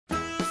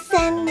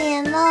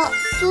了，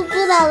足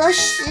足老了10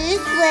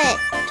岁，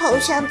头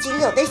上仅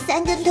有的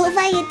3根头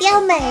发也掉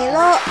没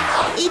了。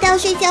一到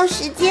睡觉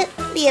时间，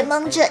猎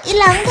梦者一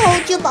榔头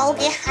就把我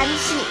给喊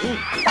醒。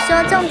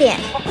说重点，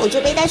我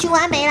就被带去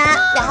挖煤啦，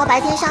然后白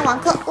天上网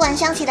课，晚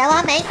上起来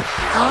挖煤。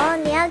哦，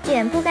你要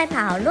卷铺盖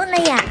跑路了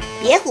呀？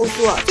别胡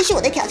说，这是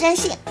我的挑战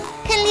性。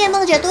看猎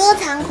梦者多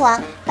猖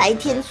狂，白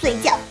天睡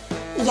觉。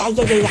呀，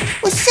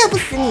我射不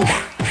死你的。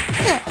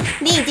哼，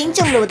你已经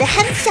中了我的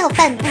憨笑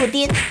半步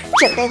颠，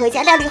准备回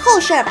家料理后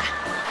事吧。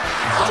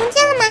中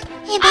箭了吗？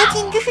哎，表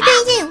姐，你这是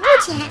对意见有误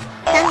解。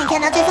当你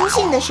看到这封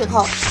信的时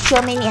候，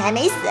说明你还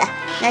没死，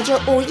那就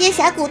午夜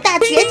峡谷大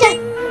决战。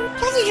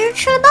表姐这是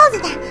吃了包子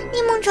的，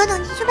猎梦者等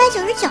级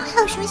999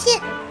还有雄心，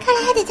看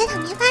来还得再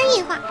躺平发育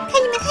一会儿。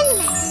看你们，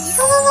等级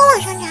蹭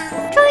往上涨，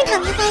终于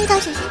躺平发育到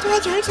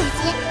9999级，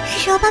是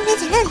时候帮表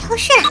姐料理后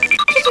事了。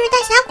这就是大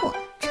峡谷。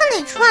唱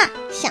哪出啊？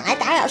想来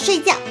打扰睡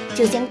觉，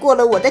就先过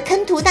了我的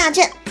坑图大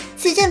阵。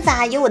此阵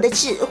法有我的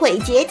智慧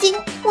结晶。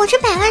我这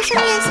100万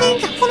圣面仙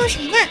人掌糊弄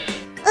谁呢？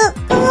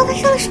刚刚发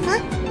生了什么？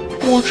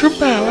我这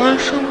100万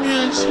圣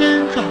面仙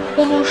人掌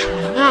糊弄谁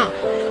呢？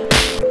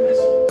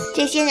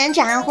这仙人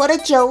掌活了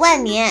9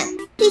万年，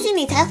毕竟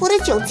你才活了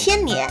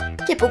9000年，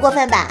这不过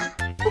分吧？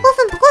不过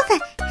分。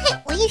嘿，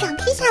我一掌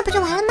劈下不就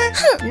完了吗？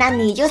哼，那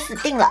你就死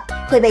定了，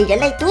会被人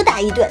类毒打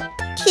一顿。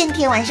天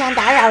天晚上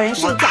打扰人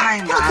睡觉，他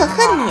们可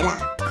恨你了。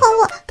可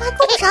恶，我还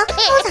够不着，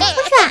那我咋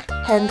出去啊？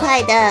很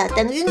快的，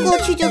等晕过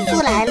去就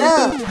出来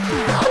了。不能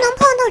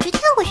碰，那我就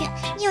跳过去。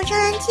你有张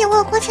兰剂，我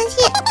有扩成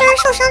剂，要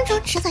是受伤之后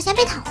迟早先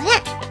被讨回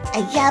来。哎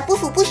呀，不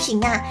服不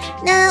行啊！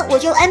那我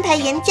就安排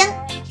岩浆。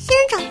仙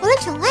人掌活了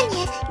9万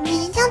年，你的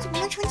岩浆总不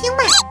能成精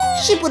吧？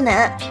是不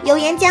能，有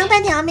岩浆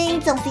半条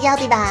命总是要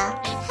的吧？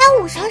还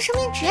有50万生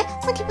命值，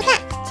问题不大。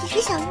几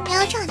只小鱼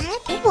苗正好拿来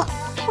补补。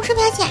我说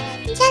表姐，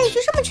你家里就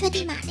这么缺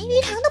地吗？连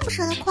鱼塘都不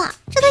舍得扩，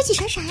这都挤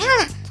成啥样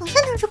了？总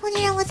算腾出空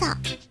间让我走。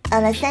饿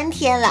了3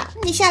天了，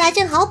你下来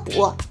正好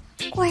补。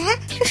果然，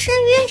这食人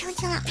鱼也成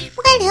精了，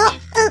不该留。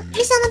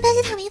没想到表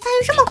姐躺平发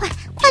育这么快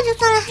就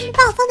算了，还没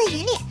把我放在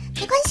眼里。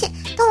没关系，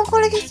等我过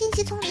了这荆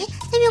棘丛林，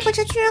再越过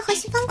这巨人核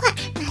心方块，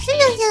马上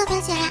就见到表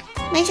姐了。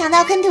没想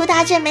到坑图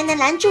大阵没能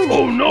拦住你，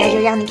那就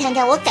让你看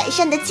看我改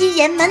善的基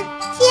岩门。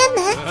基岩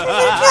门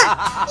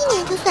，1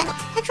年就碎，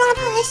还装了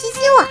炮来袭击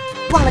我。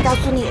忘了告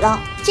诉你了，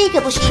这可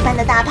不是一般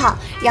的大炮，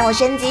让我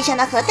升级成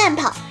了核弹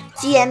炮。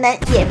基岩门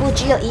也不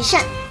只有一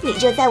扇，你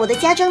就在我的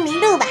家中迷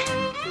路吧。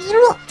迷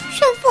路？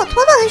炫富，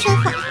妥妥的炫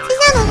富，天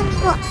下都能迷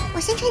路。我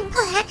先拆你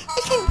炮台，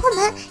再拆你破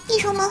门，一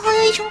重门后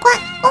又一重关，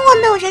往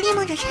往被我这猎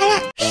梦者拆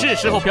烂。是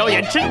时候表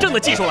演真正的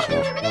技术了。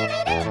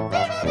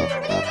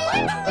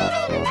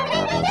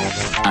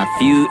A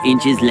few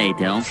inches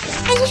later，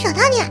 还是找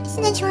到你了，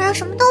现在求饶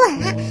什么都晚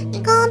了。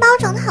你刚刚把我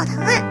整得好疼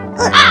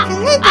啊！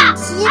人类等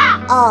级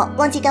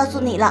忘记告诉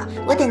你了，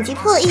我等级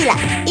破1了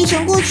，1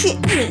拳过去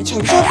你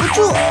承受不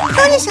住。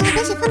说就行了，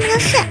表姐分明的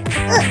是，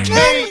原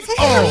来你才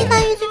是躺平发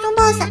育最终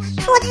BOSS，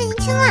是我太年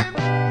轻了。